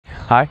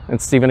Hi,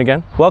 it's Steven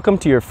again. Welcome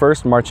to your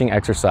first marching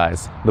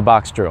exercise, the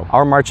box drill.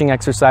 Our marching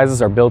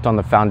exercises are built on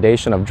the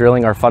foundation of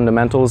drilling our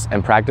fundamentals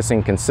and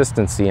practicing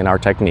consistency in our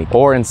technique,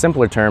 or in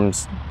simpler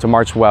terms, to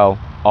march well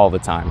all the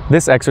time.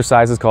 This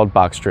exercise is called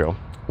box drill.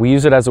 We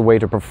use it as a way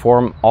to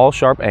perform all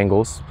sharp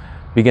angles,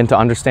 begin to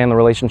understand the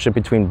relationship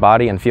between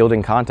body and field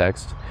in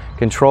context,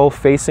 control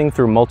facing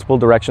through multiple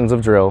directions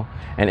of drill,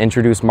 and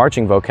introduce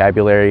marching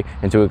vocabulary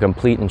into a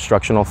complete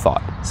instructional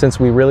thought. Since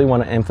we really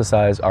want to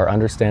emphasize our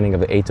understanding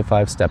of the 8 to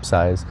 5 step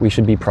size, we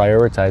should be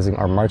prioritizing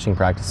our marching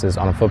practices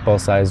on a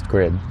football-sized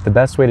grid. The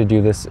best way to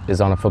do this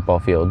is on a football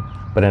field,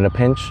 but in a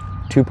pinch,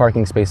 2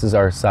 parking spaces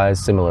are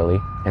sized similarly,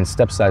 and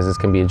step sizes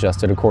can be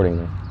adjusted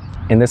accordingly.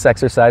 In this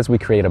exercise, we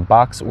create a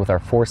box with our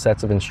 4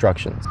 sets of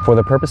instructions. For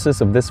the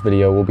purposes of this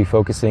video, we'll be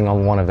focusing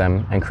on one of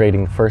them and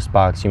creating the first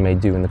box you may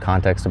do in the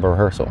context of a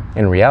rehearsal.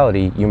 In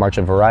reality, you march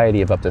a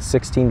variety of up to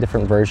 16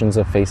 different versions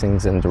of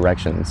facings and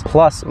directions,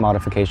 plus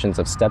modifications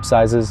of step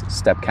sizes,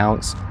 step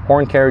counts,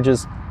 horn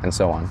carriages, and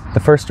so on. The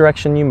first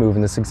direction you move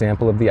in this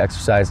example of the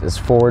exercise is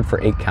forward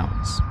for 8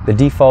 counts. The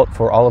default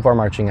for all of our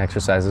marching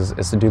exercises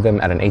is to do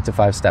them at an 8 to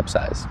 5 step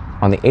size.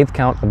 On the 8th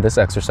count of this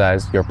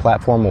exercise, your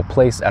platform will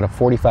place at a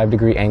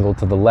 45-degree angle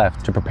to the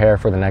left to prepare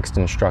for the next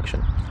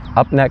instruction.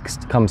 Up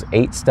next comes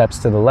 8 steps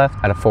to the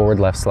left at a forward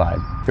left slide.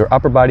 Your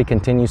upper body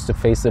continues to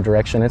face the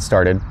direction it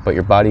started, but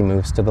your body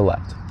moves to the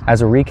left.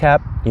 As a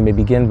recap, you may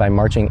begin by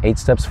marching 8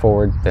 steps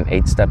forward, then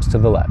 8 steps to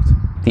the left.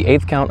 The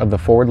 8th count of the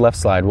forward left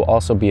slide will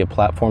also be a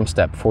platform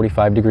step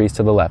 45 degrees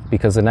to the left,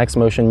 because the next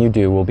motion you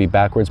do will be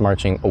backwards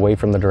marching away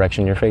from the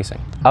direction you're facing.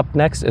 Up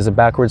next is a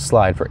backwards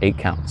slide for 8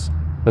 counts.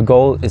 The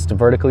goal is to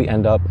vertically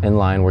end up in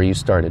line where you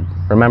started.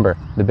 Remember,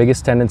 the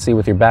biggest tendency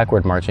with your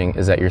backward marching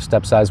is that your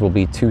step size will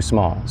be too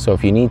small, so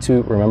if you need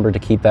to, remember to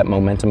keep that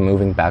momentum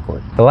moving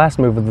backward. The last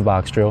move of the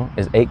box drill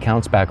is 8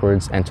 counts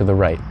backwards and to the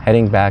right,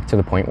 heading back to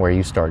the point where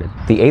you started.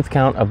 The 8th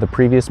count of the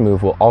previous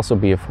move will also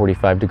be a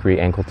 45-degree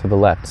angle to the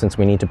left, since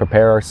we need to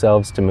prepare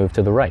ourselves to move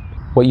to the right.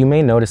 What you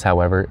may notice,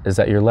 however, is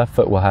that your left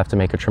foot will have to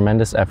make a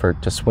tremendous effort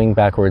to swing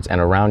backwards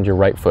and around your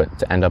right foot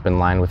to end up in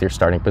line with your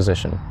starting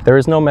position. There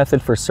is no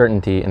method for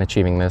certainty in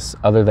achieving this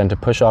other than to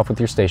push off with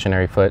your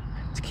stationary foot,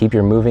 to keep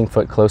your moving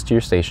foot close to your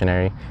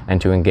stationary,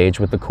 and to engage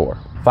with the core.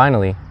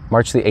 Finally,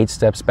 march the 8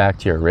 steps back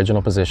to your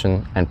original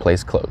position and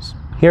place close.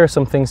 Here are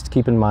some things to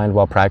keep in mind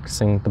while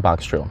practicing the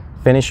box drill.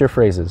 Finish your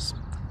phrases.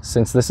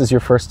 Since this is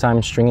your first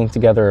time stringing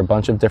together a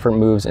bunch of different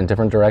moves in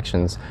different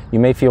directions, you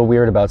may feel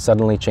weird about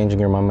suddenly changing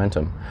your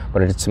momentum,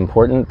 but it's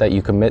important that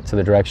you commit to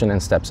the direction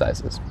and step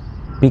sizes.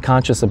 Be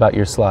conscious about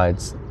your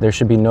slides. There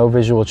should be no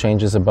visual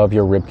changes above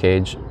your rib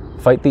cage.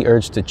 Fight the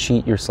urge to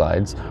cheat your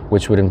slides,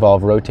 which would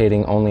involve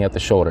rotating only at the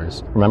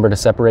shoulders. Remember to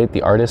separate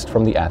the artist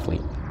from the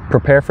athlete.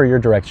 Prepare for your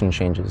direction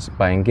changes.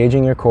 By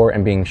engaging your core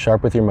and being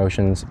sharp with your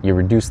motions, you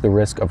reduce the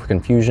risk of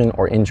confusion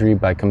or injury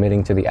by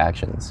committing to the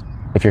actions.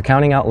 If you're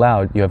counting out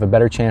loud, you have a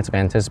better chance of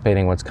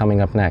anticipating what's coming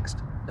up next.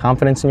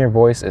 Confidence in your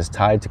voice is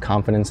tied to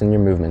confidence in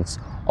your movements.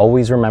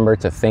 Always remember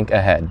to think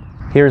ahead.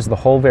 Here's the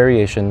whole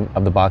variation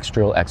of the box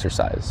drill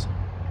exercise.